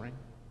suffering.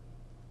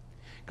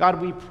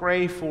 God, we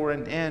pray for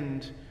an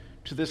end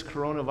to this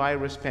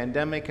coronavirus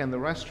pandemic and the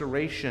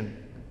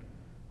restoration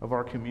of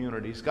our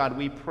communities. God,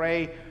 we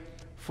pray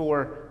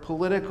for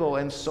political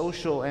and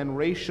social and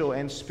racial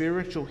and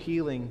spiritual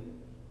healing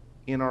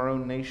in our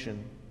own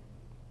nation.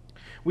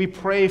 We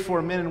pray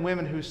for men and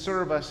women who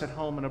serve us at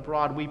home and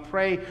abroad. We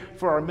pray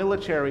for our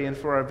military and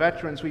for our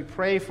veterans. We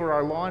pray for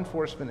our law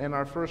enforcement and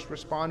our first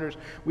responders.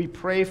 We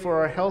pray for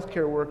our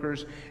healthcare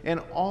workers and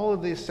all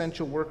of the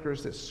essential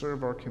workers that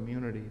serve our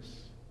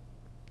communities.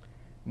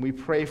 We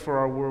pray for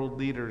our world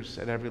leaders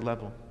at every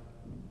level.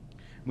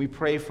 We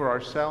pray for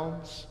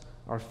ourselves,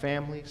 our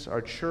families,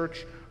 our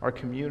church, our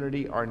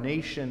community, our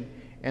nation,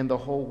 and the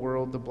whole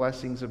world, the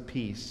blessings of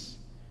peace,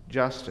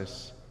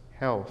 justice,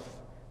 health,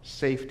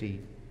 safety,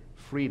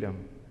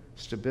 freedom,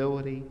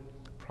 stability,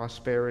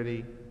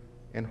 prosperity,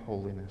 and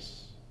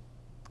holiness.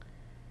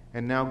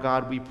 And now,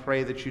 God, we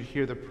pray that you'd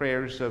hear the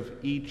prayers of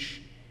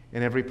each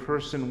and every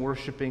person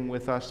worshiping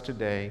with us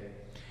today,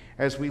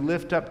 as we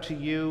lift up to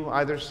you,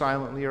 either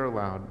silently or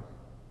aloud,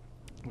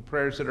 the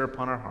prayers that are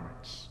upon our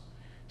hearts,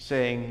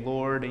 saying,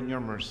 Lord, in your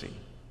mercy,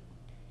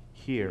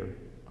 hear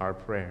our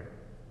prayer.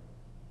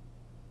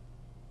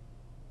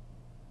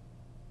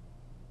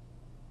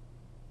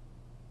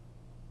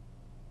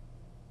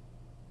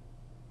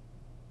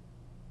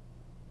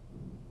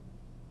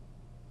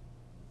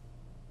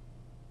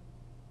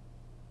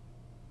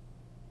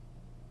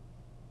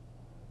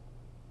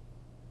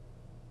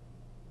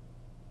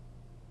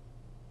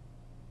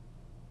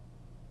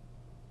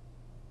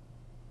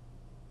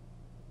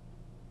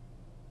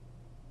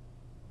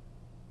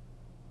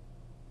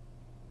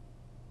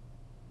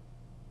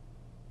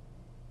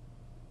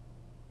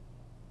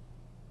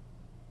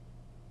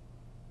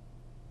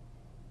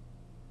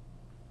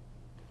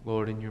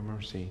 Lord, in your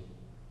mercy,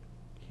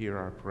 hear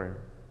our prayer.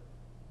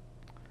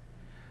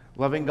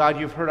 Loving God,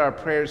 you've heard our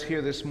prayers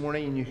here this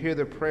morning, and you hear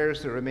the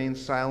prayers that remain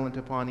silent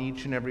upon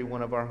each and every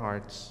one of our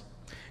hearts.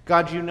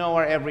 God, you know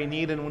our every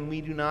need, and when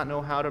we do not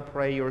know how to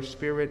pray, your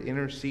Spirit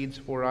intercedes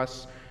for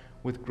us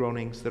with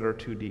groanings that are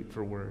too deep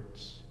for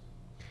words.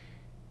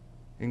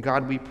 And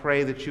God, we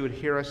pray that you would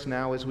hear us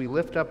now as we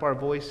lift up our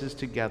voices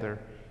together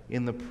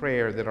in the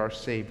prayer that our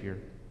Savior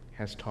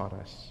has taught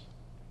us.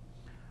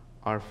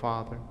 Our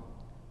Father,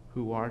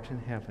 who art in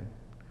heaven,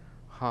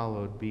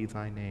 hallowed be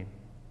thy name.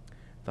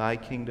 Thy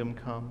kingdom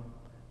come,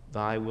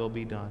 thy will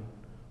be done,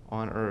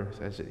 on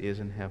earth as it is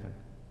in heaven.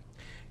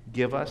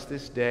 Give us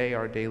this day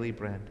our daily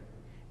bread,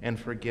 and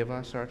forgive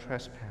us our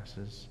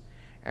trespasses,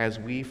 as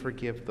we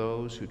forgive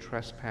those who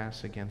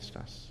trespass against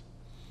us.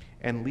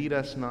 And lead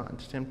us not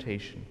into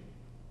temptation,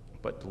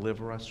 but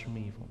deliver us from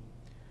evil.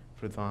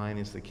 For thine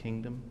is the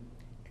kingdom,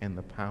 and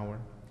the power,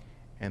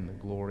 and the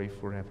glory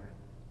forever.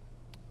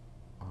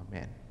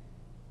 Amen.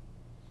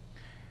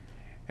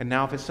 And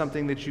now, if it's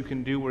something that you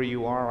can do where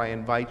you are, I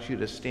invite you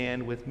to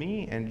stand with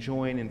me and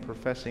join in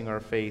professing our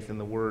faith in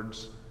the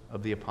words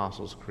of the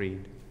Apostles'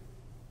 Creed.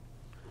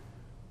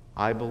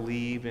 I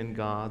believe in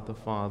God the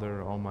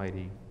Father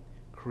Almighty,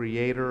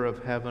 creator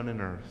of heaven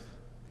and earth.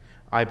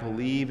 I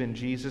believe in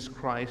Jesus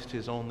Christ,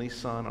 his only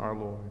Son, our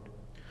Lord,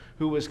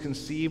 who was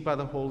conceived by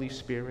the Holy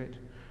Spirit,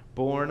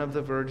 born of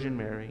the Virgin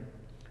Mary,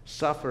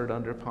 suffered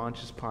under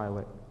Pontius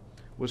Pilate,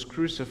 was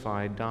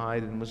crucified,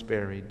 died, and was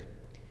buried.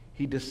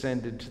 He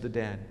descended to the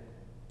dead.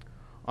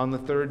 On the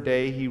third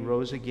day he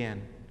rose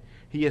again.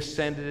 He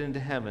ascended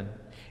into heaven,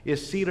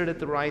 is seated at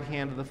the right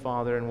hand of the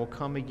Father, and will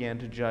come again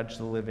to judge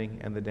the living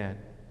and the dead.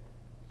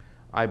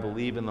 I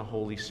believe in the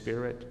Holy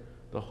Spirit,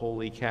 the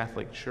Holy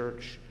Catholic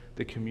Church,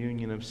 the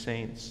communion of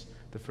saints,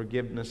 the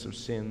forgiveness of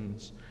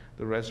sins,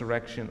 the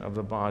resurrection of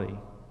the body,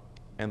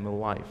 and the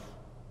life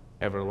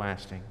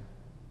everlasting.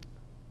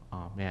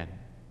 Amen.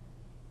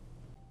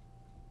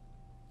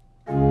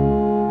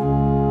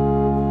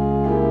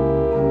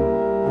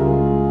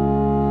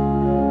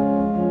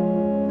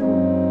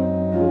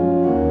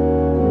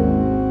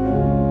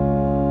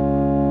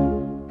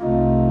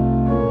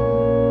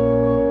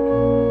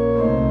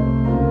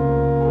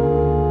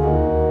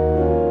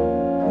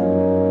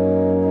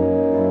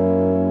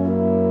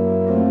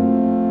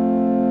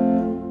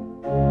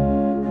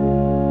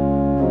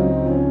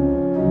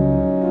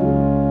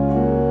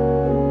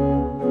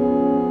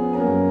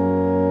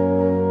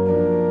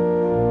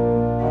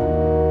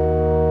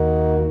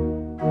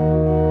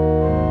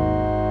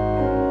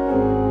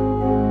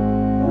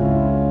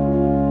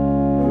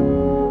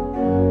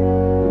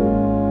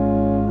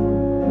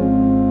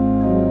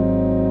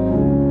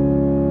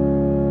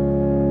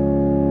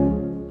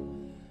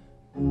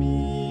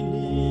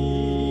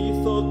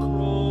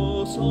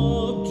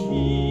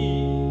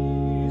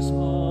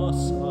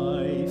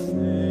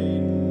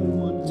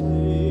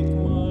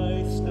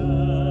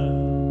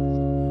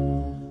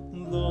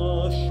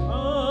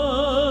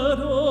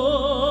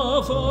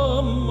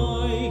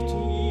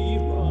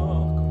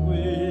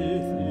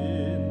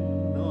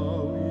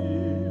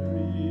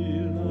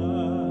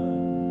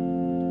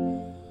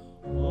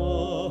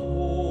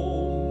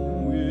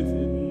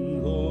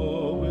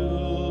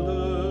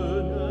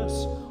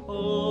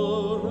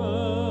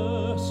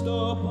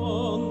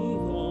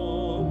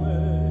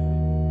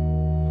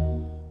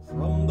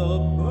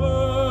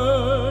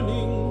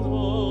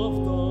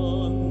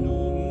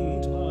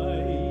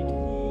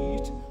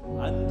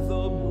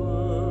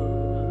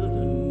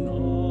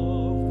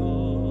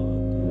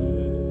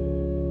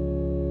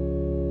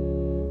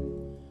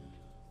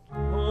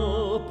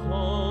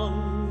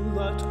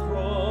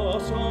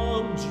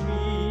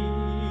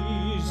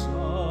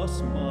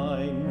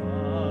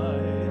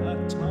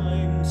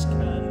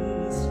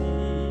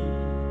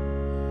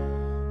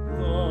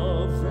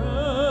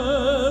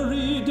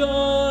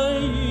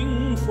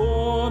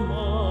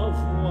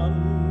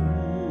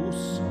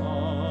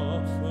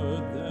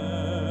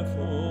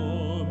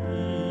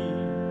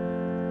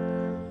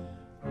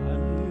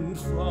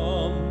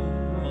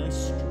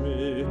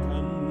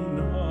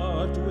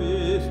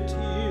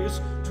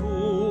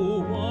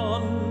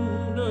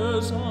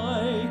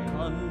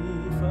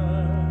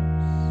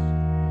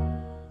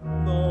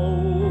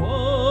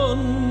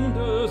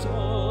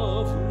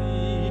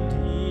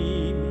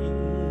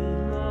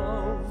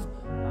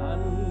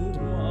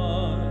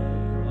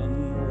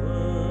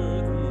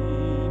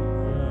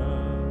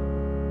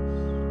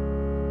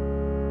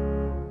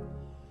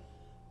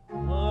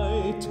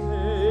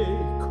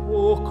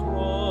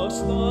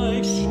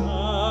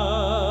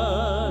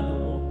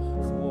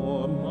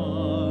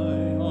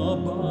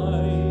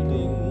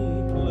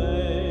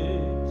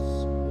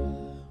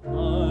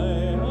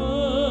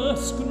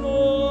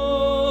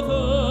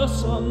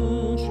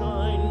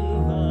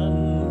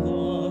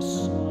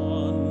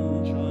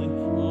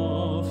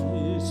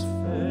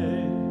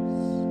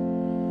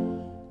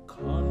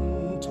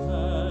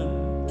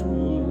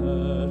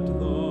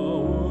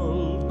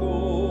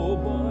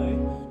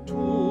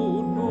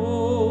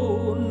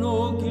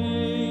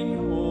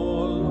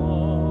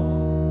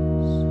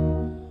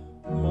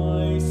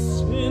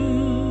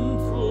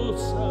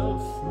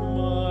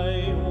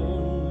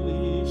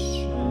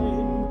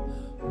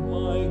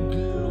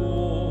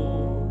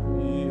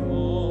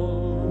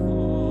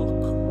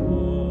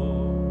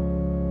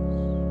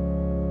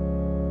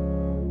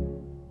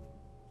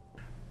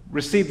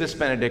 Receive this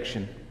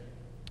benediction.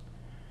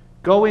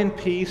 Go in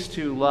peace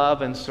to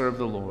love and serve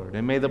the Lord,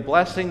 and may the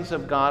blessings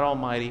of God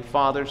Almighty,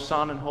 Father,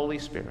 Son, and Holy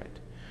Spirit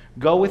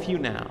go with you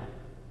now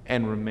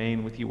and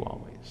remain with you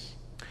always.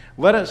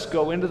 Let us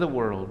go into the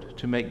world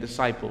to make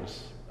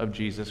disciples of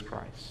Jesus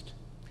Christ,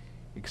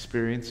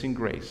 experiencing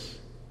grace,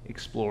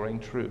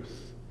 exploring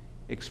truth,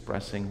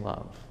 expressing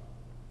love.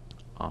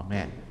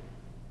 Amen.